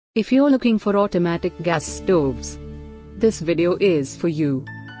If you're looking for automatic gas stoves, this video is for you.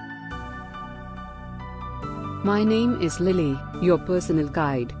 My name is Lily, your personal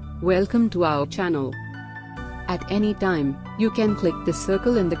guide. Welcome to our channel. At any time, you can click the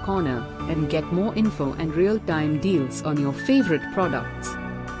circle in the corner and get more info and real-time deals on your favorite products.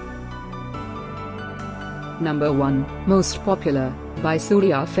 Number 1, Most Popular, by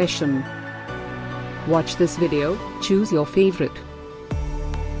Suryafashion. Watch this video, choose your favorite.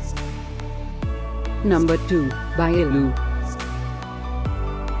 Number 2, by Alda.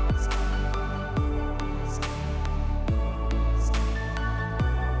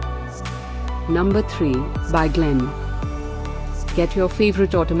 Number 3, by Glen. Get your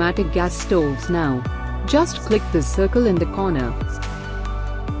favorite automatic gas stoves now. Just click the circle in the corner.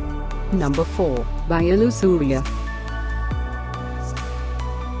 Number 4, by Surya.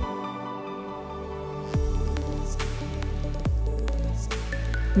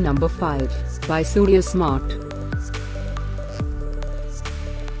 Number 5, by Surya Smart.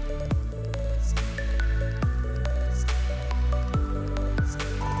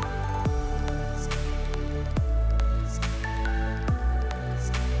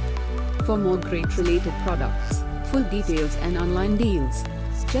 For more great related products, full details and online deals,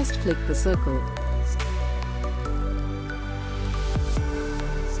 just click the circle.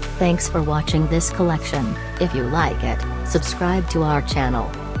 Thanks for watching this collection. If you like it, subscribe to our channel.